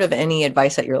you heard of any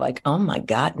advice that you're like, oh my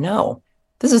God, no,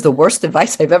 this is the worst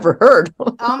advice I've ever heard?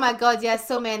 Oh my God, yeah,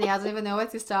 so many. I don't even know where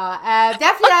to start.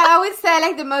 Definitely, I would say,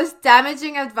 like, the most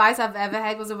damaging advice I've ever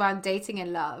had was around dating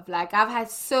and love. Like,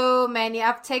 I've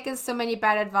taken so many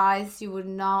bad advice, you would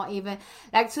not even,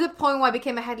 like, to the point where I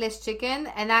became a headless chicken.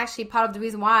 And actually, part of the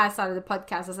reason why I started the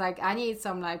podcast was like, I need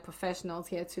some, like, professionals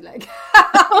here to, like,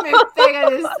 help me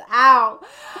figure this out.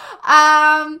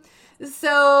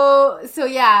 So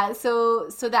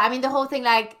that, I mean, the whole thing,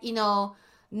 like,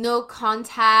 no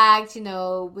contact,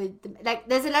 with, like,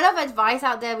 there's a lot of advice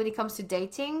out there when it comes to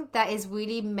dating that is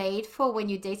really made for when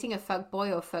you're dating a fuck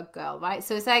boy or fuck girl, right?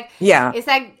 So Yeah. it's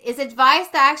advice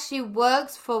that actually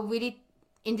works for really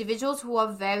individuals who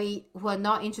are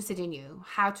not interested in you,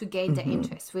 how to gain their Hmm.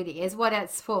 interest, really is what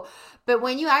it's for. But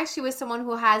when you actually with someone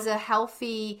who has a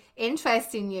healthy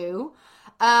interest in you,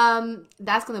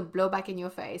 that's gonna blow back in your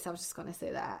face. I was just gonna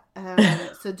say that.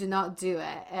 So do not do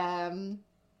it.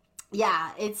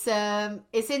 Yeah, it's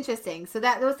interesting. So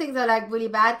that those things are, like, really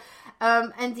bad.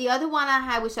 And the other one I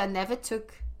had, which I never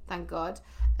took, thank God,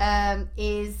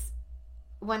 is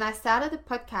when I started the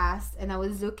podcast and I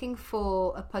was looking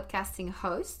for a podcasting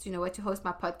host, where to host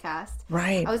my podcast.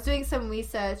 Right. I was doing some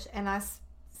research, and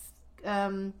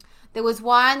there was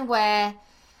one where,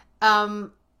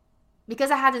 because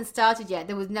I hadn't started yet,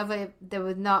 there was not,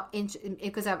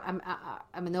 because I'm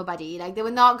a nobody. Like, they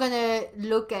were not gonna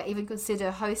even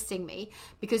consider hosting me,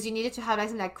 because you needed to have, like,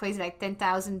 something like crazy, like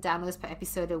 10,000 downloads per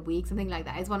episode a week, something like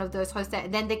that. It's one of those hosts that,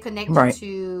 and then they connect you Right.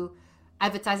 to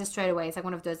advertisers straight away. It's like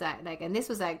one of those that, like, and this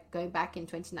was, like, going back in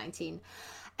 2019,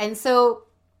 and so,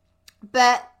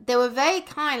 but they were very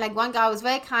kind. Like, one guy was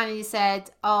very kind, and he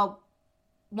said, "Oh,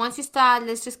 once you start,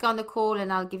 let's just go on the call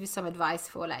and I'll give you some advice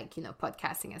for, like,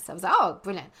 podcasting and stuff." I was like, oh,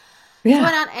 brilliant. So I Yeah.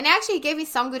 went on, and actually he gave me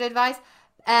some good advice.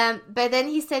 But then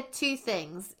he said two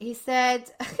things. He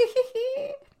said,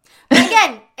 but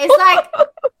again, it's like,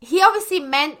 he obviously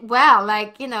meant well,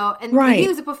 like, and he Right.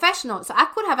 was a professional. So I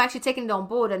could have actually taken it on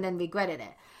board and then regretted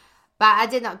it. But I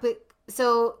did not. But,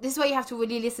 so this is why you have to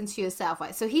really listen to yourself,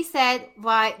 right? So he said,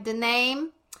 right, the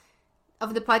name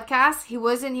of the podcast, he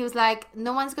was like,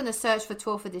 no one's gonna search for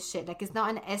tour for this shit. Like, it's not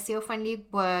an SEO friendly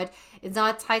word. It's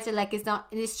not a title. Like, it's not,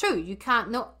 and it's true. You can't,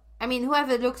 no, I mean,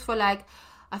 whoever looks for, like,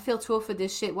 I feel tour for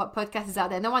this shit, what podcast is out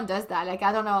there? No one does that. Like,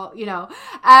 I don't know,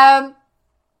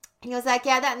 he was like,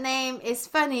 yeah, that name is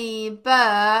funny,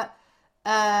 but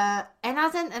and then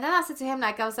I said to him,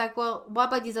 like, I was like, well, what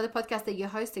about these other podcasts that you're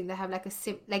hosting that have, like,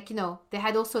 they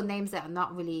had also names that are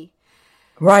not really.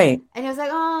 Right. And he was like,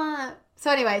 oh. So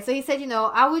anyway, so he said,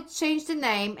 I would change the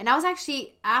name. And I was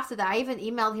actually, after that, I even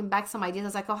emailed him back some ideas. I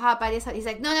was like, oh, how about this? He's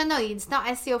like, no, it's not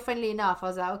SEO friendly enough. I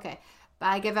was like, okay. But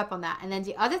I gave up on that. And then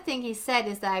the other thing he said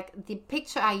is, like, the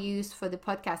picture I used for the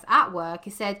podcast artwork, he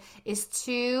said, is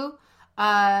too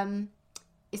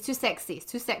sexy. It's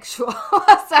too sexual. I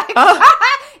was like, Oh.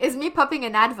 it's me popping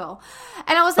an Advil.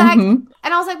 And I was like, Hmm.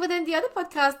 but then the other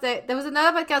podcast, there was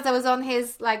another podcast that was on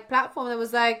his, like, platform that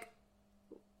was, like,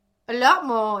 a lot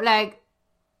more, like,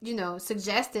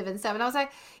 suggestive and stuff. And I was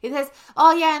like, it says,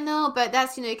 oh yeah, no, but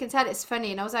that's, you can tell it's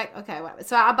funny. And I was like, okay, well,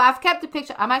 so I've kept the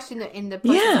picture. I'm actually in the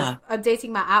process of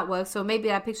updating my artwork, so maybe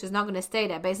that picture is not going to stay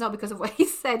there, but it's not because of what he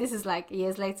said. This is like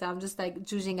years later. I'm just like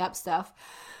judging up stuff,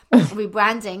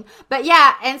 rebranding. But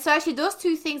yeah, and so actually those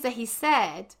two things that he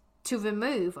said to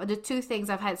remove are the two things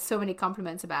I've had so many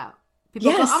compliments about.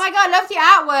 People go, oh my God, love the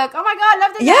artwork. Oh my God,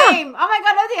 love the name. Oh my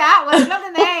God, love the artwork. Love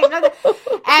the name.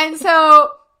 And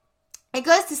so it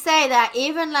goes to say that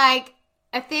even like,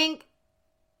 I think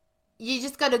you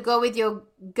just got to go with your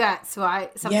guts,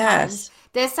 right? Sometimes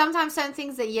there's sometimes certain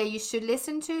things that, you should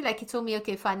listen to. Like he told me,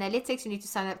 okay, for analytics, you need to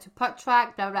sign up to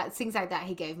PodTrack, blah, blah, things like that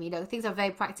he gave me. Things are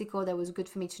very practical that was good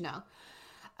for me to know.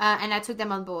 And I took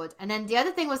them on board. And then the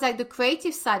other thing was like the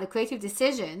creative side, the creative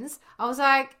decisions. I was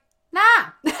like, nah.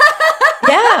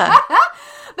 Yeah.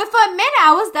 But for a minute,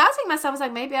 I was doubting myself. I was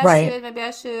like, maybe I should, maybe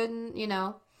I shouldn't,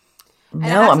 No,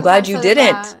 I'm glad you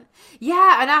didn't.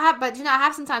 Yeah, and I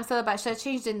have sometimes thought about, should I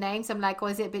change the names? I'm like,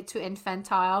 is it a bit too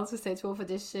infantile to say tool for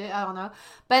this shit? I don't know.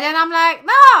 But then I'm like,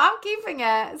 no, I'm keeping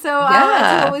it. So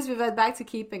I always revert back to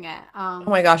keeping it. Oh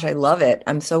my gosh, I love it.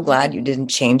 I'm so glad you didn't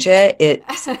change it.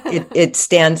 It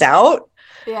stands out.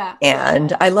 Yeah.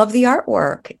 And I love the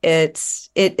artwork. It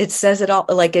says it all,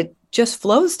 like it just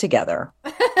flows together.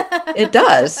 It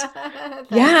does.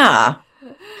 Yeah.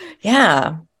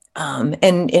 Yeah.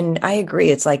 And I agree.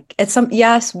 It's like,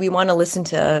 yes, we want to listen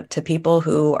to people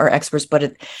who are experts,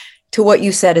 but to what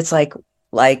you said, it's like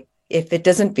if it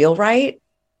doesn't feel right,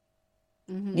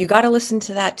 you got to listen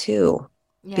to that too.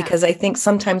 Yeah. Because I think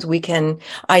sometimes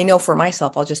I know for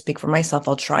myself, I'll just speak for myself.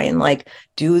 I'll try and like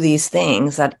do these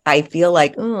things that I feel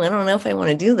like, I don't know if I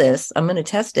want to do this. I'm going to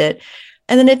test it.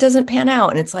 And then it doesn't pan out.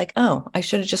 And it's like, I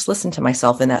should have just listened to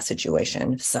myself in that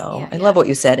situation. So I love what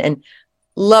you said and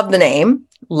love the name,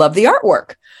 love the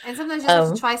artwork. And sometimes you just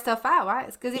have to try stuff out, right?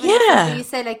 Because even you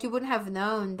said like you wouldn't have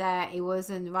known that it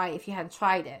wasn't right if you hadn't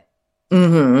tried it.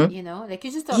 Mm-hmm. Like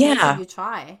you just don't know until you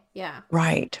try. Yeah.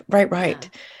 Right. Yeah.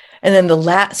 And then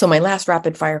so my last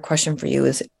rapid fire question for you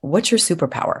is, what's your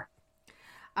superpower?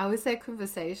 I would say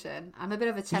conversation. I'm a bit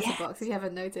of a chatterbox if you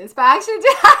haven't noticed, but I actually do.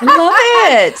 I love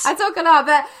it. I talk a lot,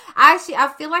 but I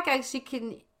feel like I actually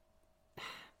can.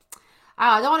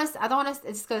 I don't want to.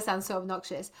 It's going to sound so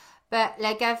obnoxious, but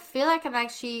like I feel like I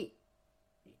can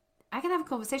have a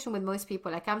conversation with most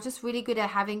people. Like I'm just really good at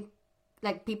having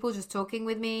like people just talking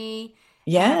with me.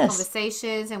 Yes.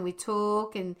 Conversations, and we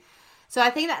talk, and so I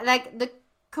think that like the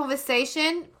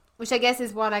conversation, which I guess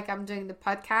is what like I'm doing the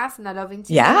podcast, and I love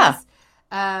interviews. Yeah.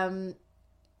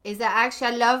 Is that actually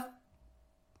I love,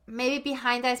 maybe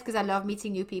behind that is because I love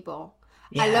meeting new people.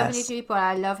 Yes. I love meeting people.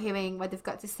 I love hearing what they've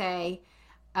got to say.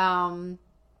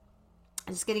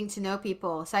 Just getting to know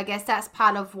people. So I guess that's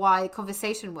part of why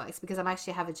conversation works, because I'm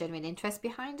actually have a genuine interest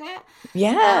behind it.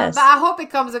 Yes. But I hope it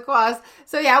comes across.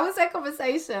 So yeah, I would say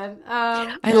conversation.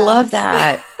 I love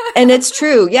that. And it's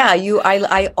true. Yeah.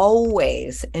 I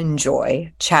always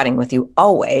enjoy chatting with you,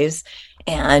 always.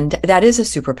 And that is a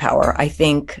superpower. I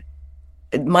think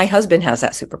my husband has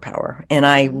that superpower, and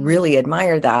I really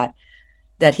admire that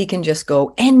he can just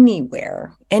go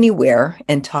anywhere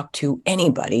and talk to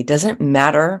anybody. Doesn't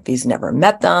matter if he's never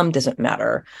met them, doesn't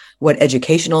matter what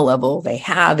educational level they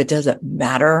have. It doesn't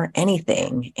matter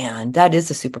anything. And that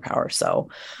is a superpower. So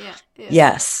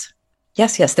yes.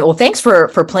 Well, thanks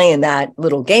for playing that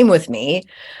little game with me.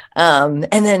 And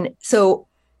then, so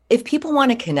if people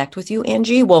want to connect with you,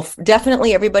 Angie, well,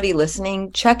 definitely everybody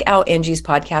listening, check out Angie's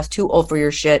podcast, Too Old for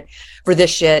Your Shit, for This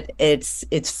Shit. It's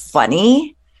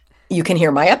funny. You can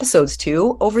hear my episodes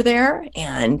too over there.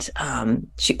 And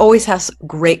she always has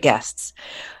great guests.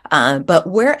 But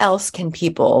where else can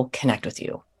people connect with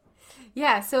you?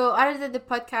 Yeah, so other than the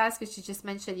podcast, which you just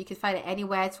mentioned, you can find it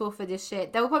anywhere. Tool for This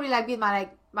Shit. That would probably be my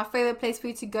favorite place for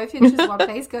you to go. If you choose one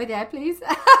place, go there, please.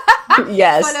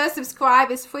 Yes. Follow,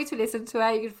 subscribe. It's free to listen to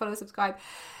it. You can follow, subscribe.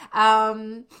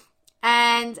 Otherwise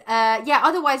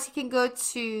you can go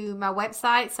to my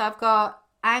website. So I've got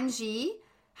Angie-s.com,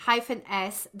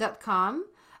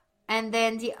 and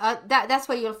then that's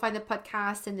where you'll find the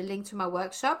podcast and the link to my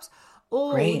workshops.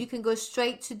 Or you can go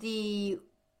straight to the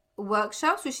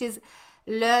workshops, which is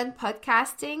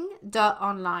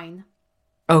learnpodcasting.online.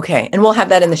 Okay. And we'll have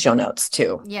that in the show notes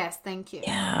too. Yes. Thank you.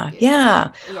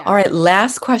 Yeah. All right.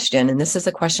 Last question. And this is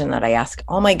a question that I ask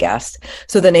all my guests.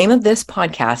 So the name of this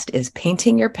podcast is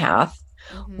Painting Your Path.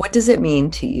 Mm-hmm. What does it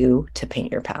mean to you to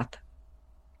paint your path?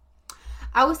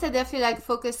 I would say definitely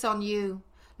focus on you.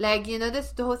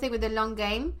 This the whole thing with the long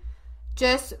game.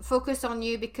 Just focus on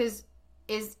you, because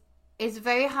it's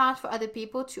very hard for other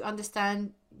people to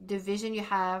understand the vision you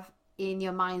have in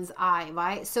your mind's eye,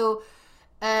 right? So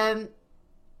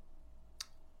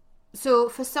so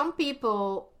for some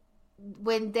people,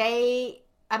 when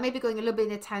I may be going a little bit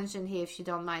in a tangent here if you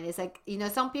don't mind. It's like,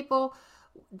 some people,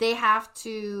 they have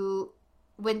to,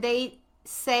 when they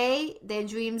say their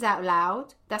dreams out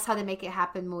loud, that's how they make it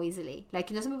happen more easily. Like,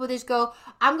 some people just go,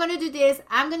 I'm going to do this,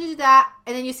 I'm going to do that.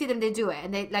 And then you see them, they do it.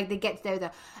 And they get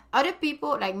there. Other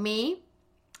people, like me,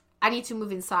 I need to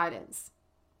move in silence.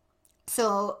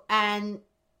 So, and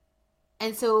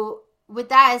so with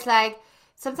that, it's like,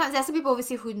 sometimes there's some people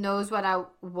obviously who knows what I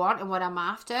want and what I'm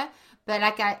after.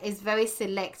 But it's very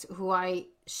select who I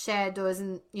share those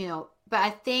and, but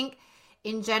I think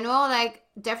in general, like,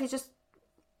 definitely just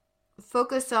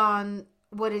focus on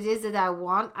what it is that I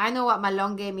want. I know what my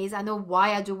long game is. I know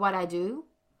why I do what I do.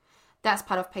 That's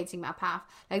part of painting my path.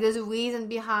 Like, there's a reason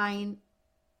behind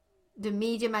the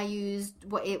medium I use,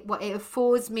 what it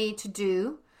affords me to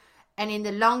do, and in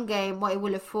the long game, what it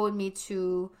will afford me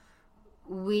to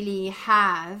really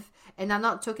have. And I'm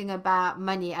not talking about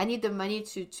money. I need the money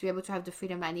to be able to have the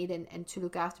freedom I need and to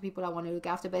look after people I want to look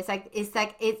after. But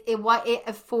what it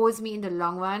affords me in the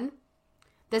long run.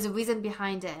 There's a reason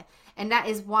behind it. And that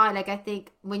is why, like, I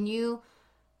think when you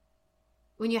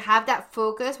have that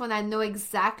focus, when I know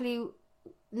exactly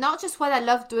not just what I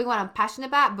love doing, what I'm passionate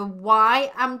about, but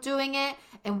why I'm doing it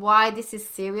and why this is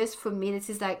serious for me. This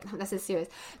is like, that's serious.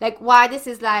 Like, why this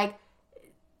is like,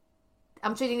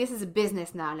 I'm treating this as a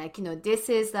business now. Like, this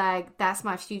is like, that's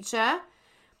my future.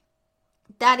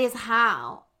 That is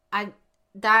how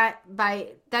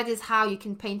that is how you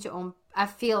can paint your own, I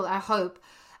hope,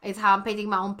 is how I'm painting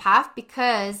my own path,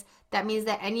 because that means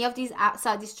that any of these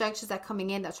outside distractions that are coming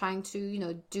in, that are trying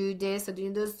to, do this or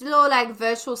do those little like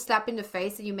virtual slap in the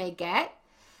face that you may get,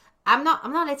 I'm not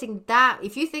letting that.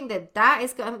 If you think that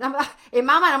is going, in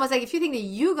my mind, I was like, if you think that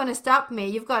you're going to stop me,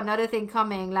 you've got another thing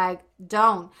coming, like,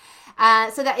 don't.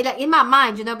 So that, like, in my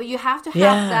mind, but you have to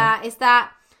have that. It's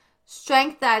that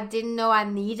strength that I didn't know I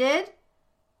needed,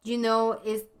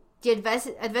 is the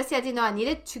adversity I didn't know I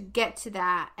needed to get to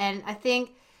that. And I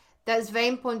think that's very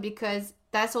important, because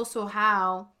that's also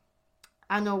how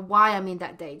I know why I'm in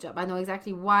that day job. I know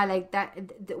exactly why, like, that,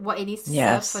 what it needs to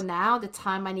serve for now, the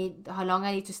time I need, how long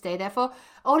I need to stay there for.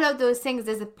 All of those things,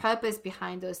 there's a purpose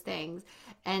behind those things.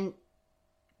 And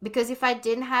because if I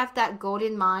didn't have that goal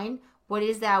in mind, what it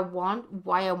is that I want,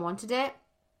 why I wanted it,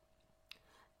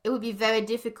 it would be very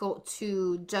difficult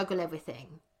to juggle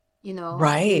everything,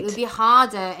 Right. It would be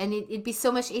harder, and it'd be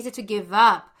so much easier to give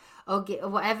up or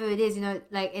whatever it is,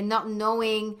 like, and not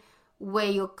knowing where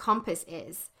your compass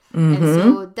is. Mm-hmm. And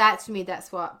so that, to me,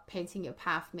 that's what painting your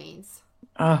path means.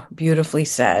 Oh, beautifully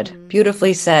said. Mm-hmm.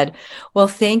 Beautifully said. Well,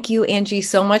 thank you, Angie,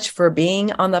 so much for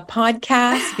being on the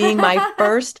podcast, being my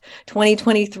first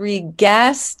 2023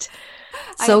 guest.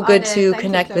 So good to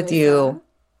connect with you.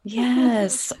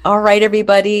 Yes. All right,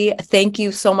 everybody. Thank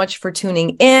you so much for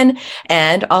tuning in,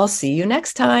 and I'll see you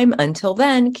next time. Until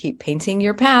then, keep painting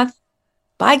your path.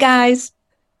 Bye, guys.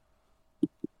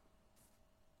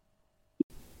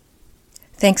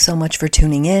 Thanks so much for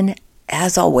tuning in.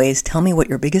 As always, tell me what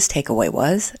your biggest takeaway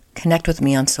was. Connect with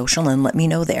me on social and let me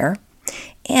know there.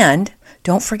 And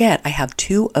don't forget, I have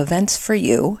 2 events for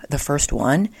you. The first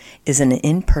one is an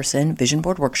in-person vision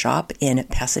board workshop in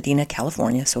Pasadena,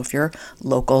 California. So if you're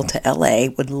local to LA,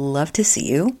 would love to see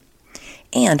you.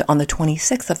 And on the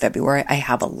 26th of February, I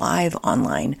have a live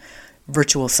online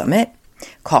virtual summit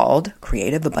called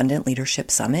Creative Abundant Leadership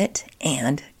Summit.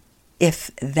 And if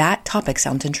that topic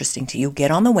sounds interesting to you,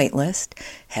 get on the wait list,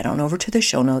 head on over to the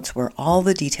show notes where all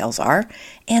the details are,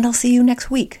 and I'll see you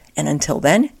next week. And until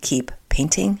then, keep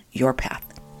painting your path.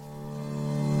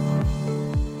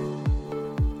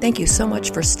 Thank you so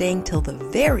much for staying till the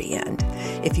very end.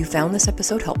 If you found this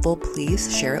episode helpful,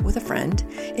 please share it with a friend.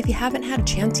 If you haven't had a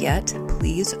chance yet,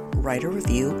 please write a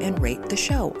review and rate the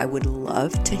show. I would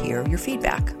love to hear your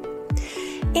feedback.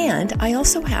 And I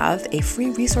also have a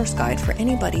free resource guide for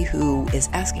anybody who is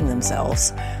asking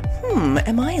themselves,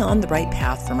 am I on the right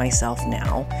path for myself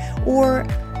now? Or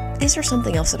is there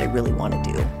something else that I really want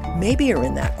to do? Maybe you're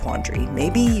in that quandary.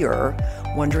 Maybe you're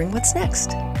wondering what's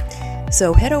next.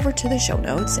 So head over to the show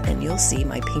notes and you'll see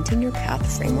my Painting Your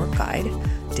Path framework guide.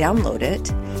 Download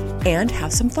it and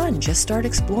have some fun. Just start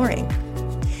exploring.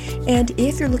 And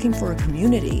if you're looking for a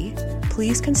community,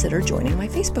 please consider joining my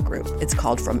Facebook group. It's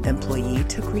called From Employee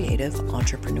to Creative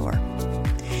Entrepreneur.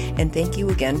 And thank you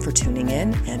again for tuning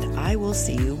in, and I will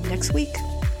see you next week.